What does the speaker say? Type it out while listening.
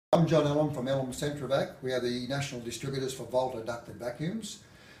I'm John Allen from Centrovac. We are the national distributors for Volta ducted vacuums.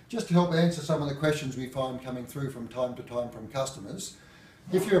 Just to help answer some of the questions we find coming through from time to time from customers,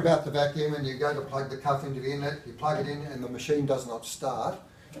 if you're about to vacuum and you go to plug the cuff into the inlet, you plug it in and the machine does not start,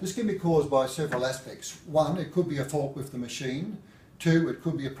 this can be caused by several aspects. One, it could be a fault with the machine. Two, it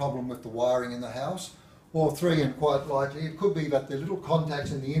could be a problem with the wiring in the house. Or three, and quite likely, it could be that the little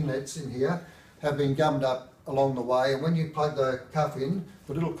contacts in the inlets in here have been gummed up along the way, and when you plug the cuff in,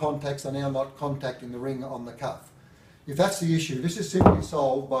 the little contacts are now not contacting the ring on the cuff. If that's the issue, this is simply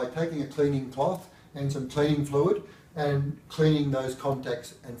solved by taking a cleaning cloth and some cleaning fluid and cleaning those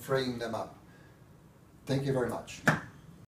contacts and freeing them up. Thank you very much.